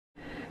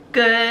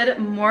Good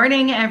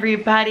morning,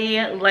 everybody.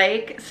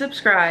 Like,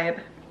 subscribe,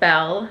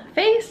 bell,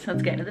 face.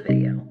 Let's get into the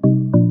video.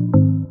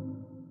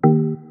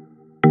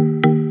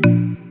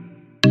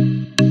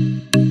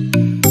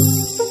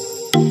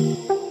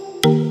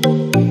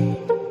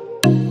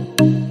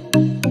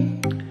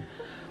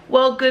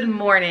 Well, good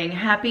morning.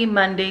 Happy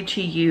Monday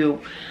to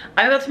you.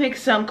 I'm about to make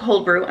some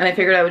cold brew, and I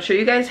figured I would show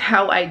you guys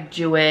how I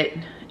do it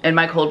in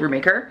my cold brew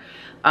maker.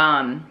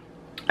 I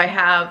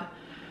have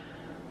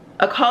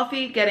a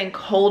coffee getting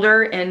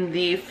colder in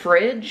the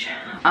fridge.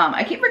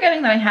 I keep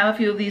forgetting that I have a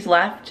few of these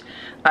left.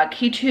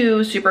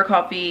 Keto Super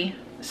Coffee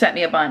sent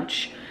me a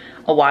bunch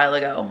a while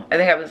ago. I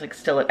think I was like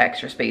still at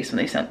Extra Space when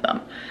they sent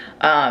them.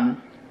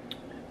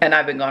 And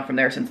I've been gone from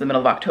there since the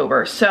middle of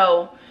October.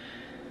 So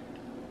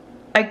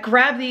I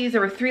grabbed these, there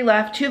were 3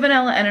 left, 2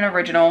 vanilla and an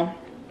original.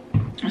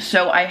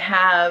 So I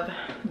have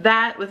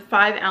that with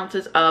 5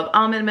 ounces of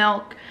almond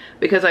milk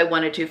because I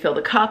wanted to fill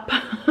the cup.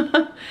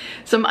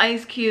 Some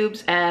ice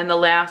cubes and the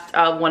last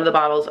of one of the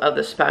bottles of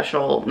the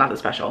special, not the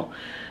special,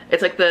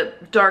 it's like the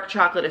dark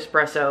chocolate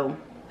espresso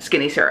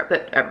skinny syrup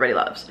that everybody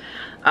loves.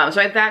 So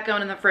I have that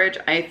going in the fridge.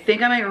 I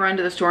think I might run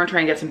to the store and try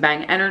and get some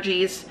Bang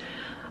Energies.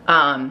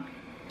 And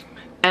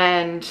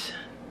I'm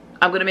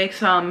gonna make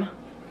some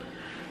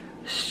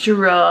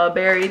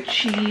strawberry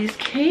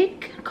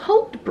cheesecake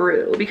cold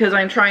brew because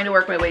I'm trying to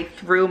work my way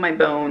through my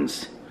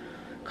Bones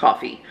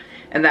coffee,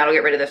 and that'll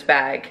get rid of this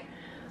bag.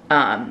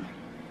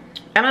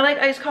 And I like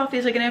iced coffee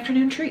as like an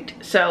afternoon treat,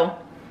 so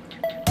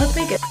let's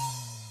make it.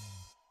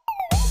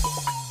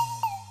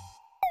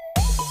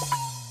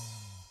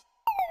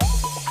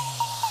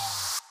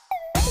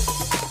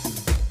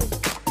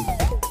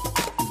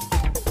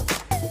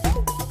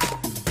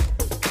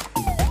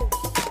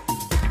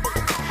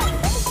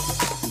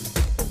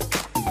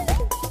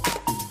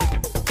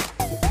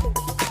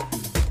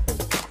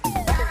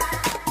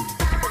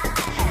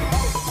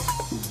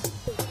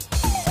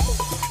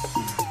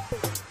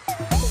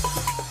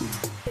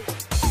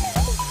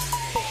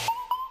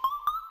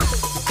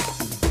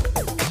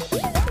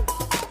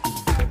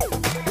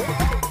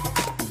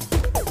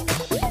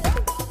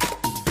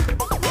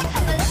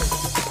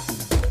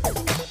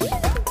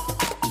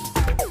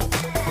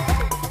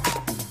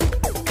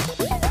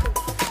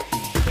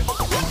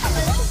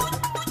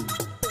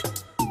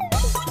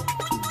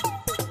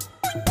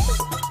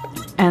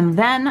 And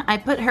then I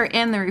put her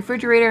in the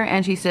refrigerator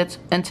and she sits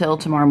until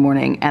tomorrow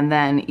morning. And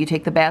then you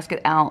take the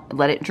basket out,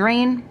 let it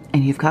drain,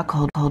 and you've got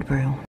cold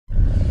brew.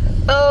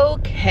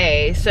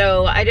 Okay,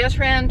 so I just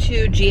ran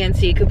to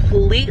GNC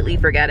completely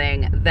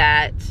forgetting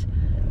that,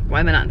 why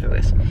am I not in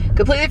focus?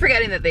 Completely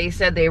forgetting that they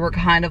said they were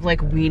kind of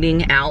like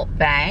weeding out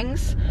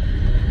bangs.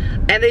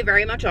 And they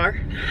very much are.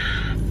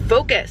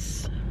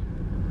 Focus.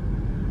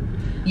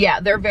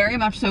 Yeah, they're very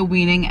much so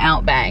weeding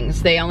out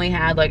bangs. They only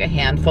had like a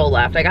handful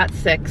left. I got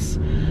 6.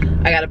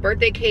 I got a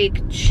birthday cake,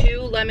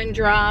 2 lemon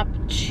drop,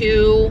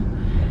 2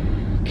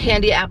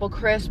 candy apple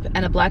crisp,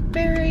 and a black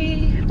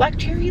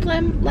cherry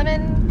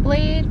lemon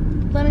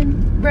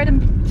red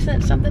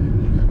and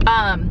something.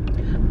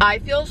 I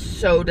feel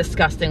so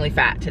disgustingly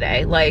fat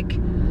today. Like,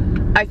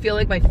 I feel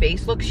like my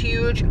face looks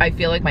huge. I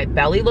feel like my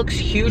belly looks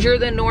huger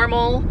than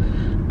normal.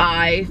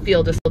 I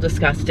feel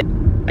disgusting.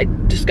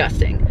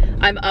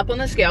 I'm up on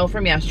the scale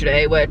from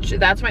yesterday, which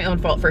that's my own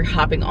fault for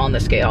hopping on the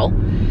scale.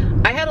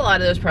 I had a lot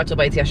of those pretzel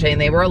bites yesterday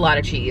and they were a lot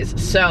of cheese.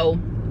 So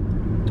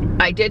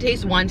I did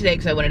taste one today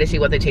because I wanted to see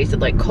what they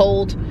tasted like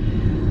cold.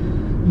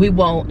 We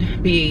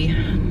won't be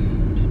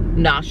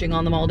noshing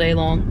on them all day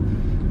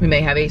long. We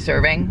may have a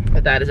serving,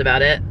 but that is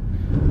about it.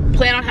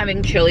 Plan on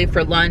having chili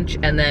for lunch,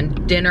 and then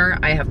dinner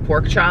I have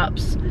pork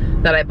chops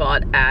that I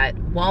bought at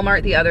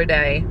Walmart the other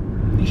day.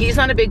 He's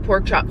not a big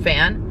pork chop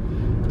fan,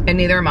 and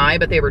neither am I,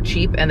 but they were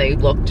cheap and they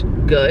looked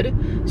good.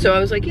 So I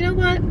was like, you know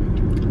what?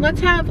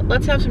 Let's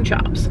have some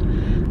chops.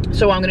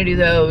 So I'm gonna do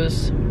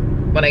those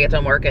when I get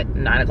done work at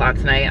 9 o'clock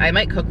tonight. I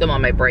might cook them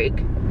on my break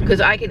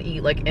because I can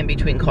eat like in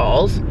between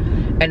calls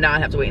and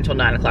not have to wait until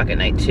 9 o'clock at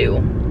night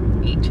to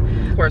eat.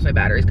 Of course my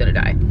battery's gonna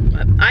die.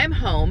 But I'm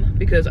home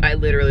because I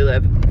literally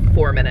live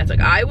 4 minutes. Like,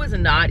 I was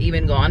not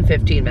even gone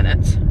 15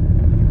 minutes.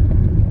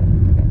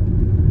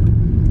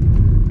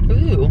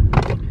 Ooh,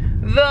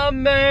 the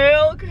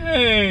mail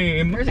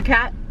came. Where's a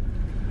cat?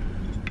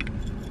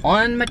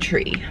 On my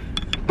tree.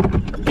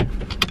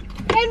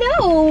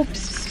 Hello.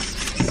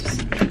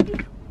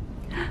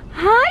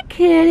 Hi,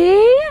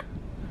 kitty.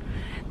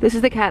 This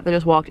is the cat that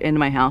just walked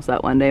into my house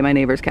that one day, my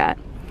neighbor's cat.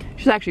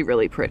 She's actually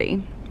really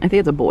pretty. I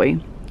think it's a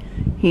boy.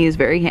 He's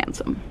very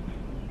handsome.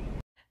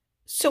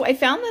 So I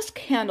found this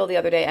candle the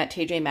other day at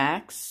TJ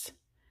Maxx.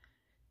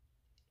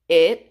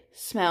 It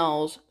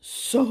smells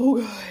so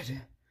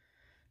good.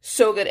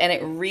 So good, and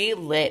it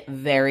relit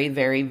very,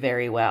 very,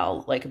 very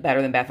well. Like,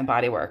 better than Bath &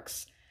 Body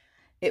Works.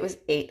 It was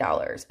 $8.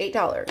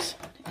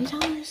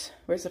 $8?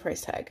 Where's the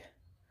price tag?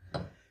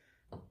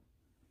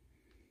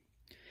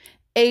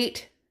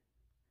 $8.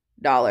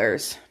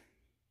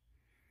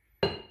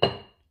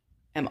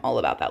 I'm all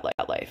about that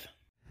life.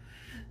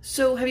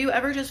 So have you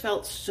ever just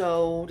felt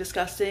so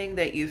disgusting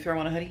that you throw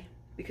on a hoodie?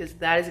 because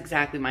that is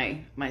exactly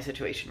my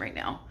situation right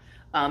now.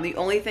 The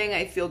only thing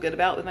I feel good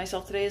about with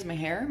myself today is my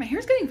hair. My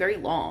hair's getting very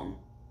long.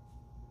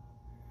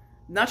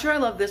 Not sure I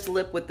love this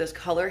lip with this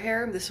color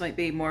hair. This might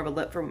be more of a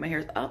lip for when my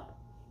hair's up,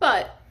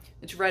 but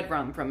it's red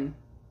rum from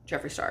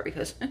Jeffree Star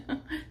because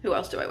who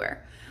else do I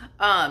wear?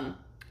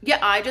 Yeah,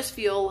 I just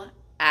feel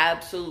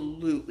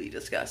absolutely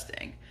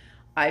disgusting.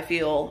 I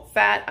feel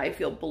fat. I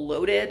feel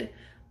bloated.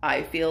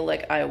 I feel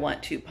like I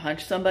want to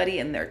punch somebody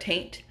in their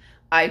taint.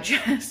 I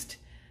just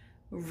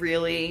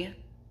really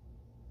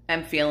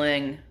am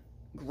feeling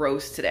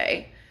gross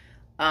today.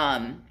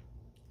 And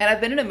I've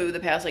been in a mood the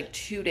past like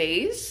 2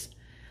 days.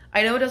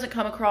 I know it doesn't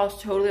come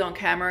across totally on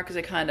camera because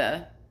I kind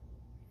of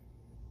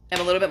am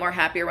a little bit more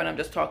happier when I'm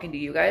just talking to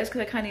you guys because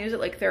I kind of use it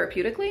like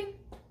therapeutically.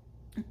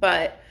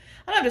 But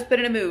I don't know, I've just been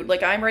in a mood.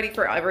 Like I'm ready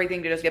for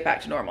everything to just get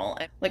back to normal.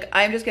 Like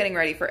I'm just getting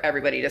ready for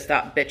everybody to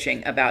stop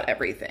bitching about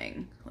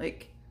everything.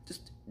 Like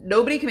just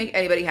nobody can make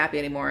anybody happy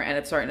anymore and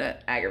it's starting to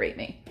aggravate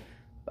me.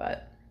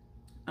 But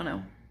I don't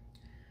know.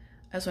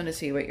 I just wanted to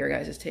see what your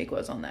guys' take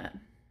was on that.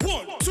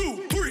 1,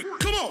 2, 3,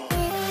 come on!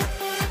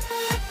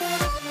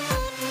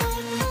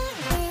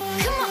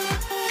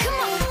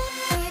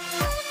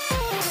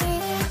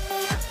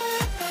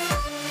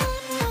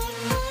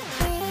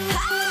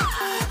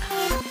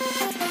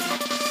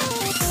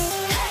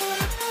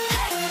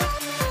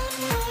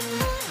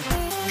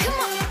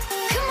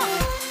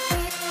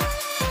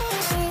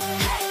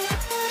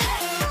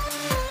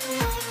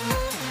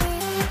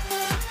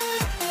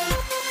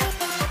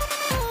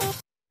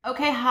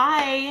 Okay,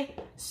 hi.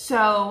 So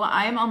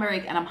I am on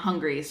break and I'm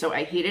hungry, so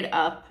I heated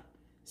up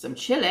some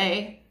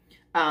chili.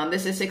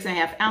 This is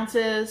 6.5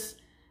 ounces,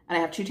 and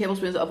I have 2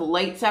 tablespoons of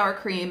light sour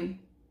cream,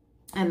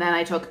 and then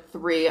I took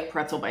 3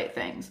 pretzel bite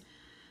things.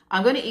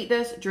 I'm going to eat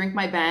this, drink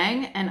my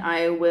bang, and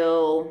I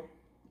will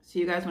see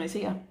you guys when I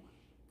see you.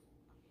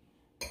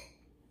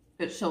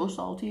 It's so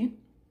salty.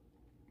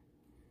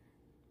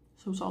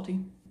 So salty.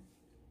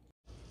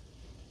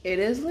 It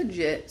is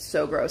legit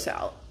so gross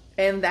out.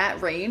 And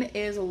that rain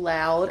is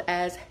loud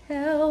as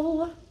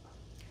hell.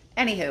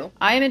 Anywho,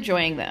 I am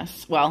enjoying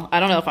this. Well, I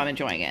don't know if I'm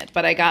enjoying it,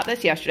 but I got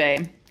this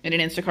yesterday in an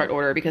Instacart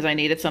order because I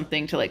needed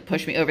something to like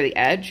push me over the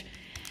edge.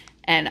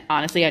 And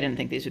honestly, I didn't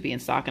think these would be in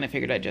stock and I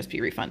figured I'd just be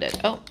refunded.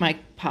 Oh, my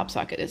pop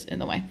socket is in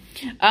the way.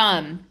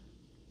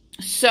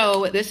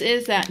 So this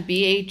is that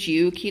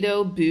BHU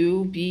Keto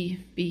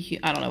BHU,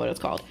 I don't know what it's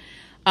called.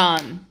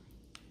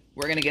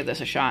 We're going to give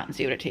this a shot and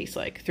see what it tastes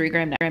like. 3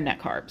 gram net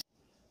carbs.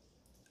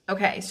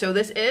 Okay, so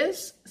this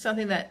is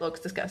something that looks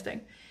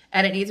disgusting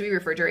and it needs to be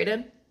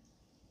refrigerated.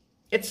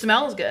 It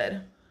smells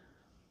good.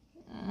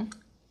 I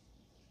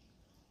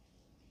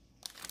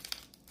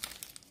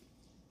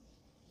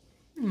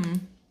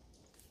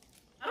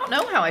don't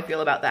know how I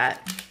feel about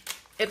that.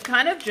 It's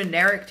kind of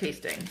generic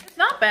tasting. It's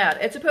not bad.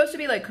 It's supposed to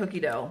be like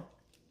cookie dough.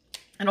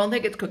 I don't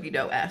think it's cookie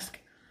dough-esque.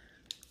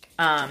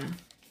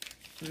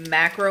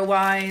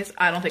 Macro-wise,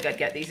 I don't think I'd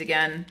get these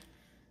again.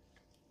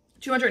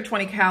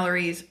 220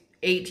 calories.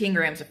 18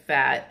 grams of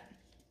fat,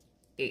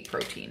 8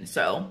 protein.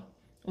 So,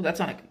 well, that's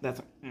not a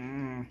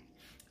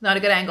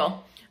good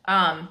angle.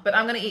 But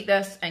I'm gonna eat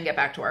this and get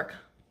back to work.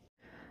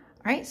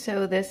 All right,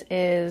 so this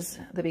is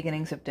the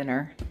beginnings of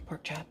dinner.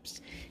 Pork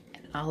chops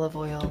and olive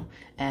oil,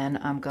 and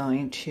I'm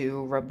going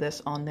to rub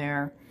this on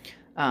there.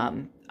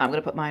 I'm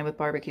gonna put mine with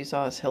barbecue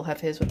sauce. He'll have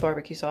his with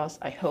barbecue sauce,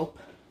 I hope.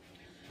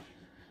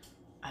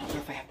 I don't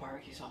know if I have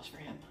barbecue sauce for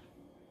him.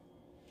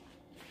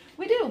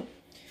 We do.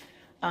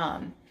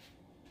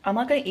 I'm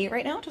not going to eat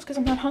right now just because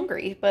I'm not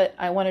hungry, but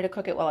I wanted to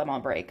cook it while I'm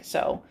on break.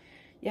 So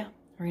yeah,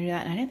 we're going to do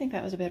that. And I didn't think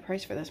that was a bad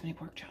price for this many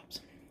pork chops.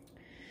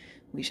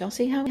 We shall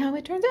see how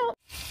it turns out.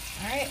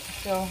 All right,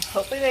 so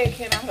hopefully they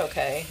came out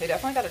okay. They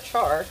definitely got a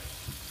char.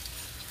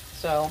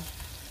 So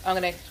I'm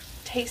going to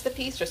taste the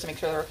piece just to make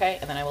sure they're okay.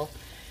 And then I will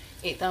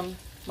eat them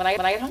when I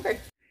get hungry.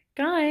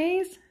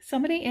 Guys,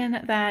 somebody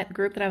in that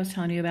group that I was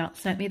telling you about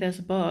sent me this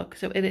book.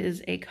 So it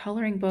is a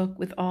coloring book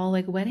with all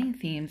like wedding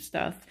themed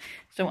stuff.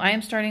 So I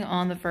am starting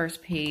on the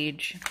first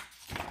page.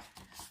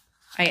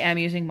 I am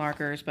using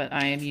markers, but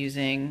I am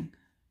using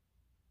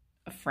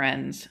a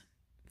friend's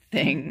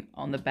thing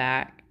on the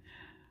back.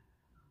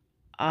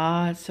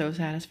 Ah, it's so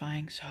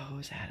satisfying,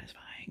 so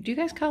satisfying. Do you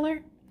guys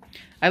color?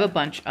 I have a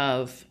bunch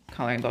of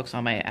coloring books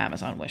on my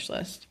Amazon wish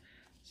list.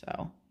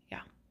 So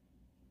yeah,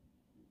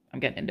 I'm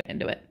getting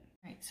into it.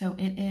 All right, so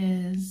it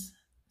is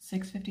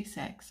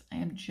 6:56. I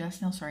am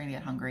just now starting to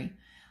get hungry.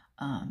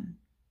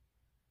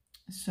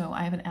 So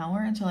I have an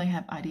hour until I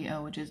have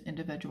IDO, which is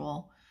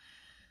individual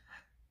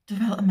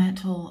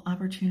developmental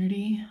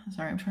opportunity.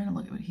 Sorry, I'm trying to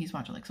look at what he's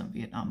watching, like some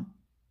Vietnam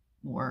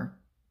War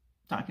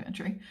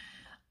documentary.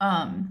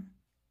 And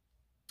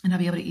I'll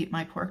be able to eat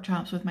my pork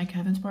chops with my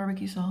Kevin's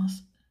barbecue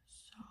sauce.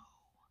 So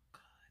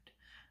good.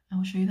 I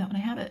will show you that when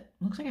I have it.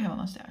 Looks like I have a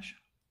mustache.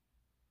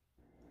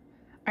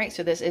 All right,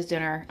 so this is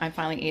dinner. I'm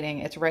finally eating.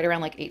 It's right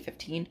around like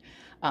 8:15.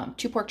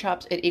 2 pork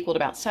chops. It equaled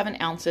about 7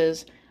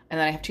 ounces. And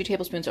then I have 2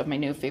 tablespoons of my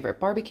new favorite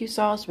barbecue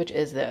sauce, which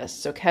is this.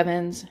 So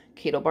Kevin's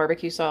Keto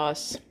barbecue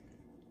sauce.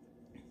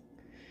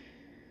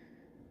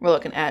 We're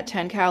looking at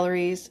 10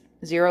 calories,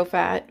 0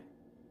 fat,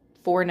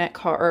 1 net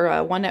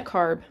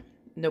carb,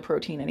 no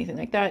protein, anything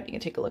like that. You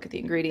can take a look at the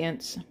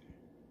ingredients.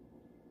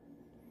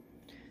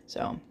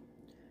 So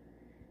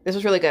this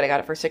was really good. I got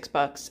it for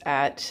 $6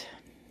 at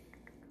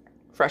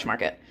Fresh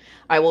Market.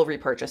 I will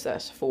repurchase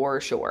this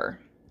for sure.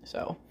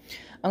 So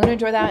I'm going to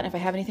enjoy that. And if I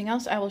have anything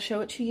else, I will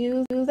show it to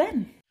you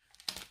then.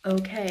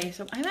 Okay,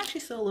 so I'm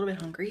actually still a little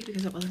bit hungry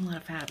because it wasn't a lot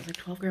of fat. It was like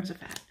 12 grams of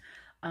fat.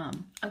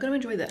 I'm going to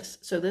enjoy this.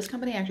 So this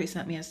company actually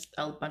sent me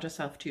a bunch of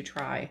stuff to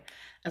try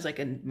as like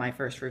in my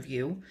first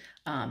review.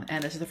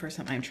 And this is the first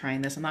time I'm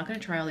trying this. I'm not going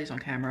to try all these on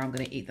camera. I'm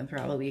going to eat them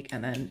throughout the week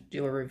and then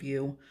do a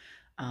review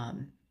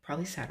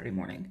probably Saturday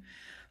morning.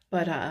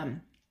 But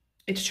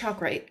it's Choc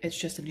Right. It's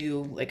just a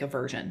new, like a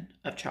version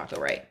of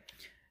Choco Right.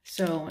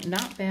 So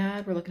not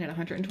bad. We're looking at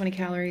 120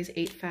 calories,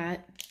 8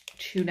 fat,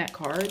 2 net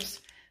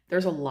carbs.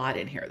 There's a lot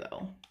in here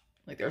though.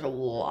 Like there's a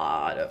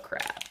lot of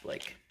crap.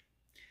 Like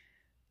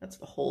that's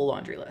the whole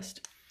laundry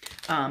list.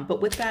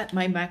 But with that,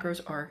 my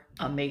macros are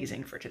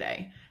amazing for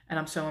today. And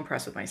I'm so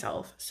impressed with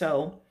myself.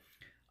 So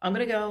I'm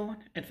going to go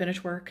and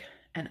finish work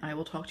and I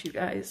will talk to you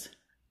guys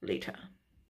later.